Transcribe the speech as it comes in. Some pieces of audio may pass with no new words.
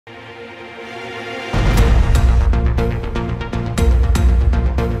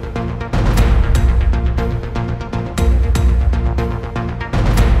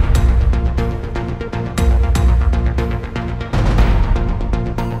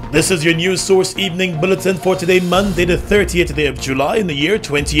This is your news source evening bulletin for today, Monday the 30th day of July in the year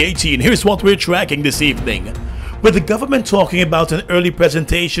 2018. Here's what we're tracking this evening. With the government talking about an early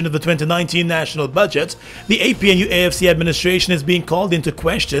presentation of the 2019 national budget, the APNU-AFC administration is being called into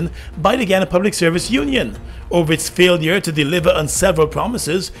question by the Guyana Public Service Union over its failure to deliver on several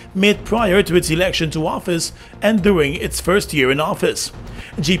promises made prior to its election to office and during its first year in office.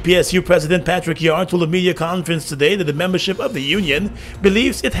 GPSU President Patrick Yard told a media conference today that the membership of the union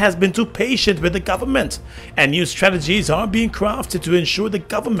believes it has been too patient with the government, and new strategies are being crafted to ensure the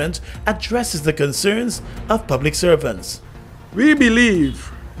government addresses the concerns of public servants. We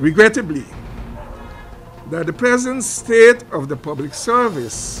believe, regrettably, that the present state of the public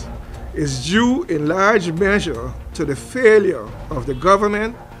service is due in large measure to the failure of the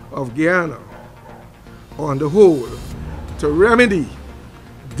government of Guyana, on the whole, to remedy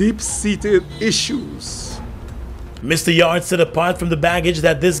deep-seated issues. Mr. Yard said apart from the baggage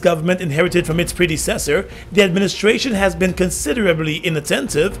that this government inherited from its predecessor, the administration has been considerably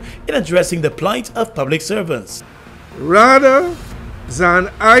inattentive in addressing the plight of public servants. Rather than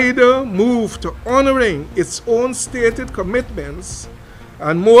either move to honoring its own stated commitments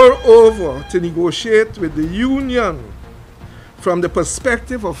and moreover to negotiate with the union from the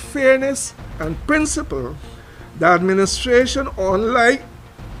perspective of fairness and principle, the administration,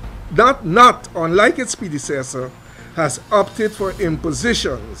 not unlike its predecessor, has opted for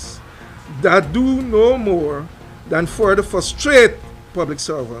impositions that do no more than further frustrate public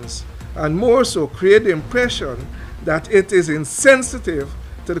servants and more so create the impression that it is insensitive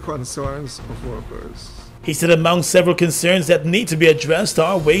to the concerns of workers. He said among several concerns that need to be addressed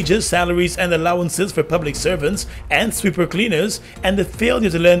are wages, salaries and allowances for public servants and sweeper cleaners, and the failure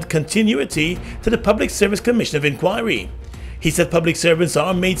to lend continuity to the Public Service Commission of Inquiry. He said public servants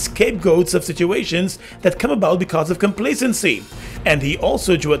are made scapegoats of situations that come about because of complacency, and he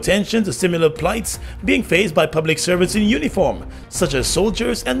also drew attention to similar plights being faced by public servants in uniform, such as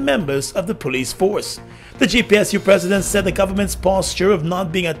soldiers and members of the police force. The GPSU president said the government's posture of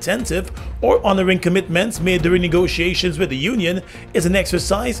not being attentive or honoring commitments made during negotiations with the union is an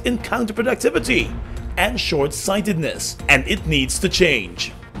exercise in counterproductivity and short-sightedness, and it needs to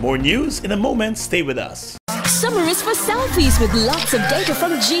change. More news in a moment. Stay with us. Summer is for selfies with lots of data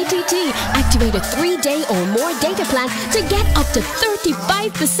from GTT. Activate a 3-day or more data plan to get up to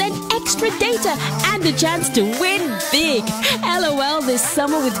 35% extra data and a chance to win big. LOL this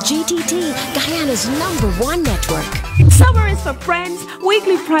summer with GTT, Guyana's #1 network. Summer is for friends,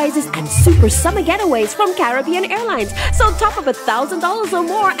 weekly prizes, and super summer getaways from Caribbean Airlines. So top up $1,000 or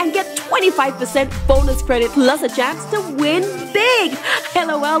more and get 25% bonus credit plus a chance to win big.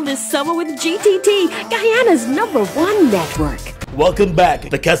 LOL this summer with GTT, Guyana's #1 network. Welcome back.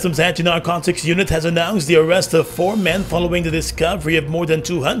 The Customs Anti-Narcotics Unit has announced the arrest of 4 men following the discovery of more than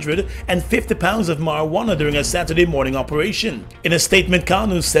 250 pounds of marijuana during a Saturday morning operation. In a statement,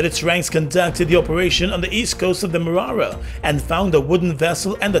 KANU said its ranks conducted the operation on the east coast of the Marara and found a wooden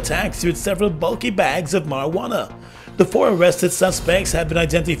vessel and attached to it several bulky bags of marijuana. The 4 arrested suspects have been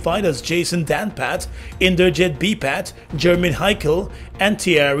identified as Jason Danpat, Inderjit Bpat, Jermaine Heikel, and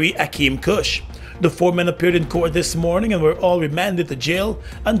Thierry Akim Kush. The 4 men appeared in court this morning and were all remanded to jail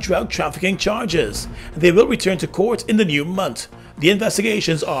on drug trafficking charges. They will return to court in the new month. The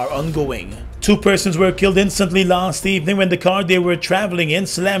investigations are ongoing. 2 persons were killed instantly last evening when the car they were traveling in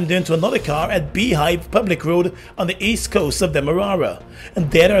slammed into another car at Beehive Public Road on the east coast of Demerara.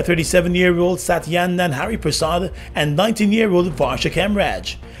 And there are 37-year-old Satyanan Hari Prasad and 19-year-old Varsha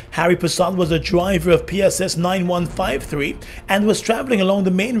Kamraj. Hari Prasad was the driver of PSS 9153 and was traveling along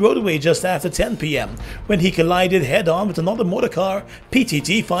the main roadway just after 10 p.m. when he collided head-on with another motor car,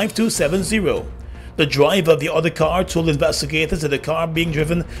 PTT 5270. The driver of the other car told investigators that the car being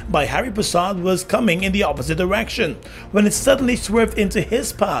driven by Hari Prasad was coming in the opposite direction when it suddenly swerved into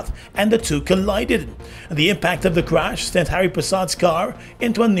his path and the two collided. The impact of the crash sent Hari Prasad's car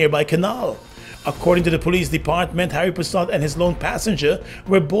into a nearby canal. According to the police department, Hari Prasad and his lone passenger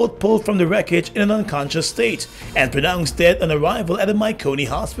were both pulled from the wreckage in an unconscious state and pronounced dead on arrival at a Maikoni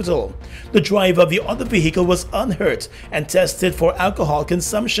hospital. The driver of the other vehicle was unhurt and tested for alcohol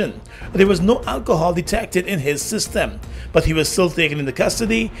consumption. There was no alcohol detected in his system, but he was still taken into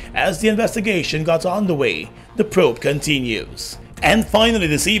custody as the investigation got underway. The probe continues. And finally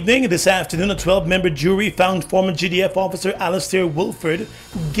this afternoon, a 12-member jury found former GDF officer Alistair Wilford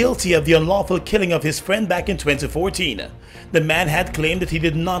guilty of the unlawful killing of his friend back in 2014. The man had claimed that he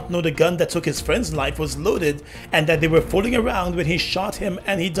did not know the gun that took his friend's life was loaded and that they were fooling around when he shot him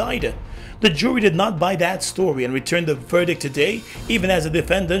and he died. The jury did not buy that story and returned the verdict today, even as the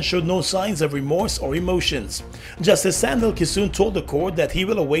defendant showed no signs of remorse or emotions. Justice Sandal Kisoon told the court that he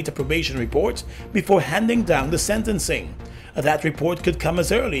will await a probation report before handing down the sentencing. That report could come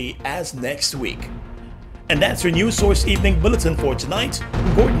as early as next week. And that's your News Source Evening Bulletin for tonight.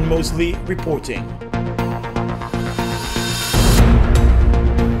 Gordon Mosley reporting.